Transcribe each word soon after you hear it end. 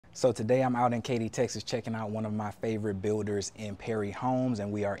So today I'm out in Katy, Texas, checking out one of my favorite builders in Perry Homes, and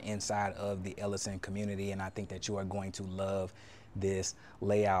we are inside of the Elyson community, and I think that you are going to love this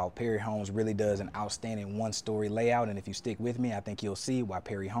layout. Perry Homes really does an outstanding one-story layout, and if you stick with me, I think you'll see why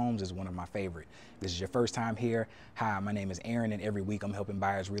Perry Homes is one of my favorite. If this is your first time here, hi, my name is Aaron, and every week I'm helping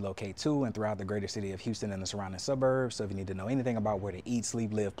buyers relocate to and throughout the greater city of Houston and the surrounding suburbs. So if you need to know anything about where to eat,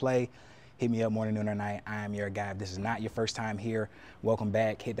 sleep, live, play, hit me up morning, noon, or night. I am your guy. If this is not your first time here, welcome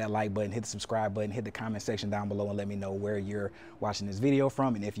back. Hit that like button, hit the subscribe button, hit the comment section down below and let me know where you're watching this video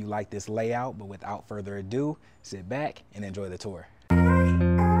from and if you like this layout. But without further ado, sit back and enjoy the tour.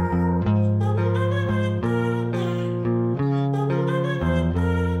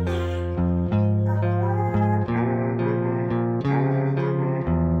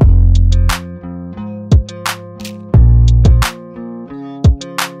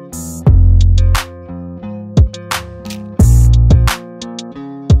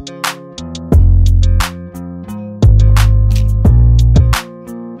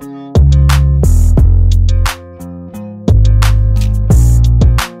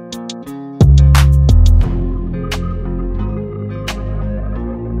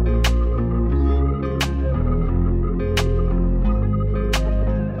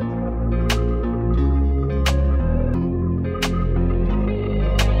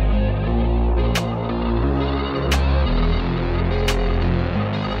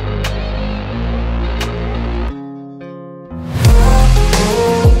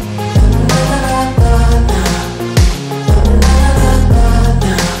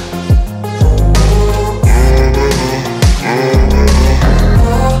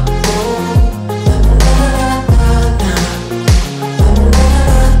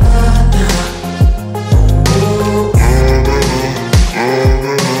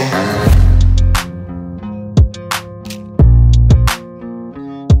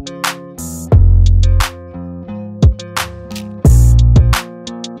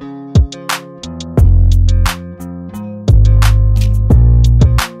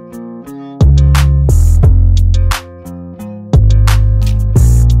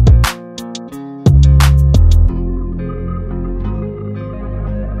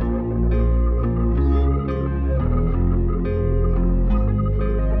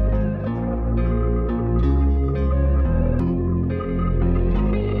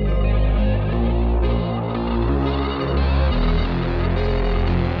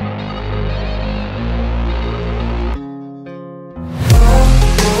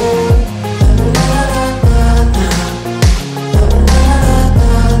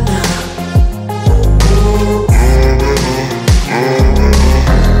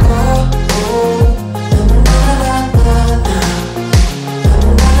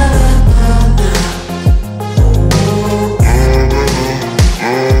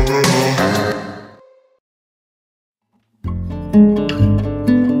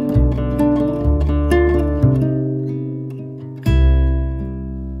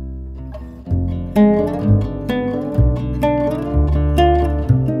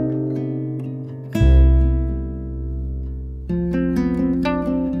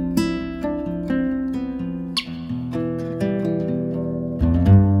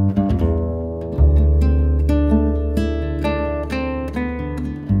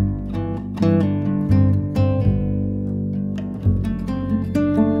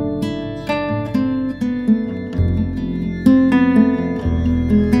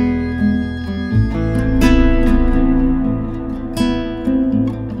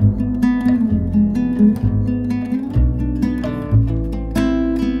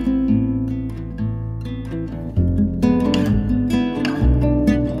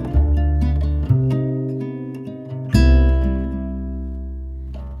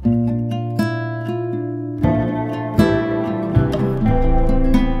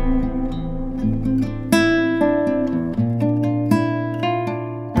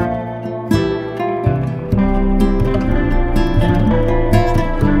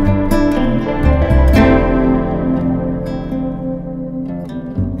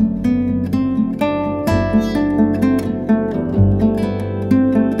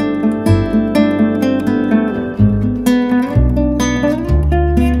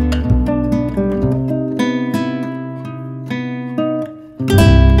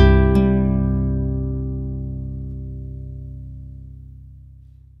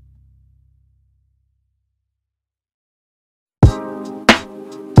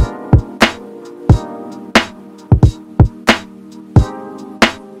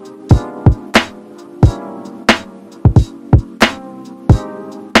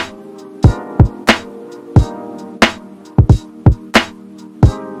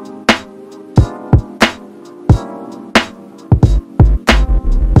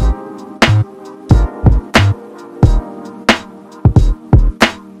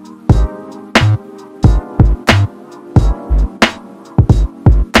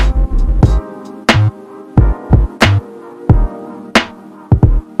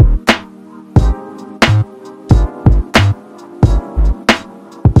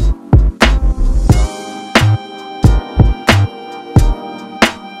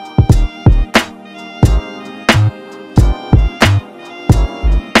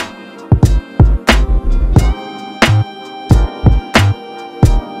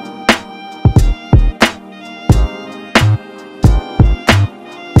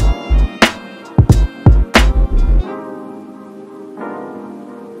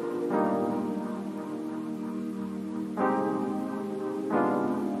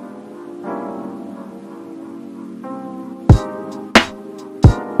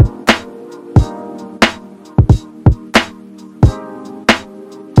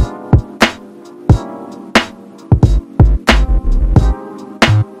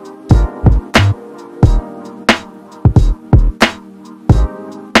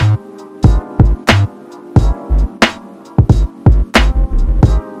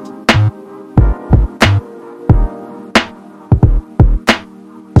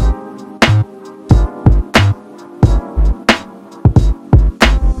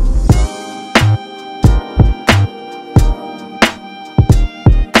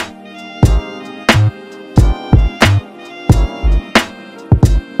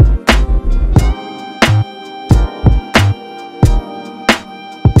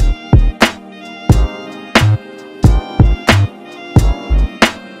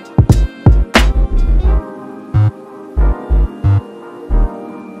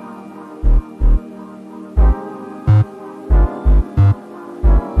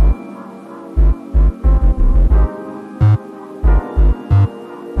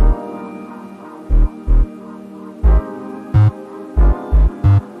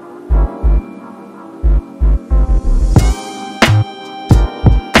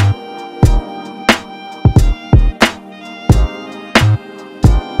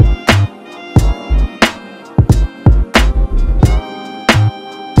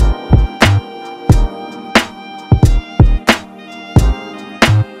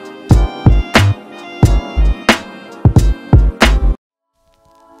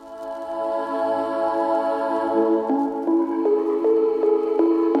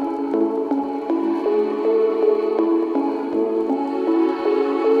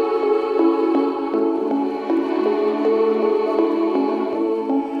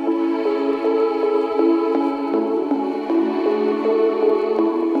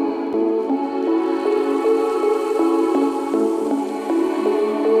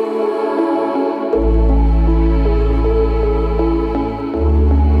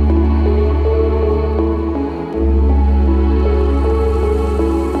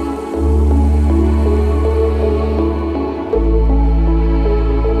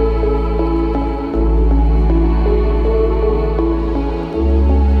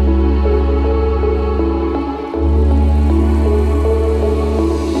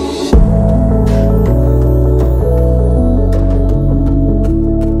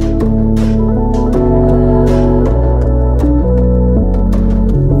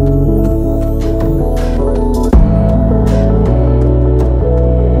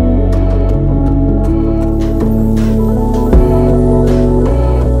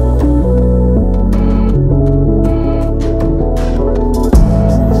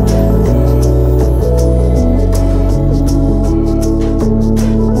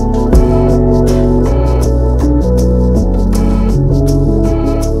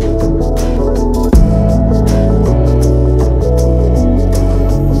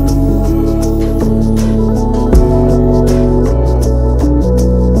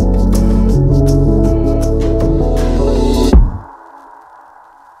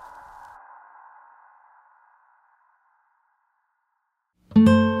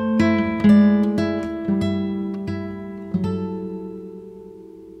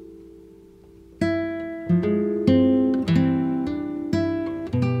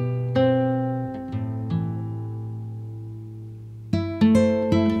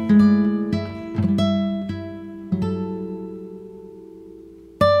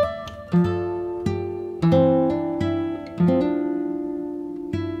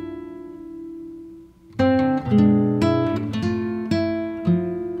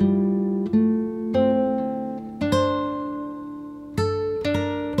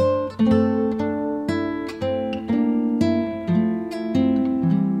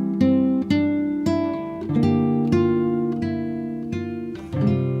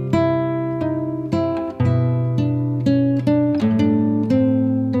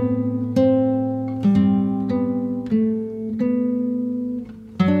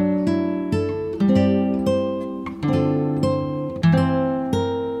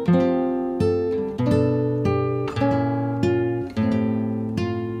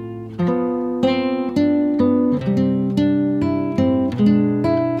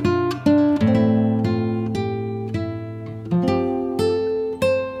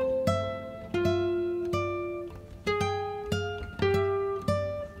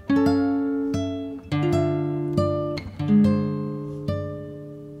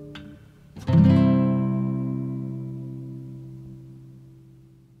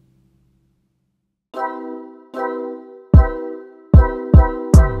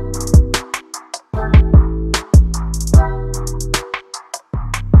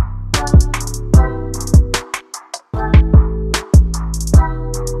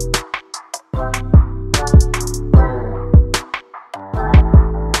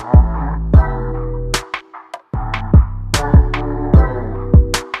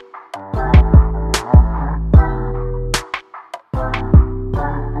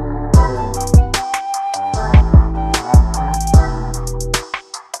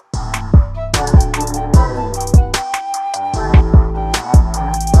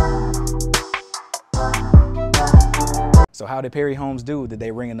 how did Perry Homes do? Did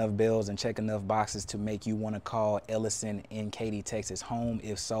they ring enough bells and check enough boxes to make you want to call Elyson in Katy, Texas home?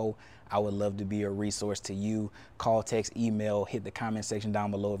 If so, I would love to be a resource to you. Call, text, email, hit the comment section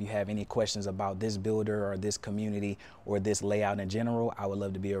down below if you have any questions about this builder or this community or this layout in general. I would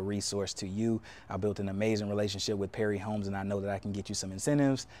love to be a resource to you. I built an amazing relationship with Perry Homes, and I know that I can get you some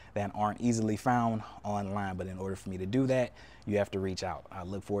incentives that aren't easily found online. But in order for me to do that, you have to reach out. I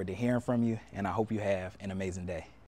look forward to hearing from you, and I hope you have an amazing day.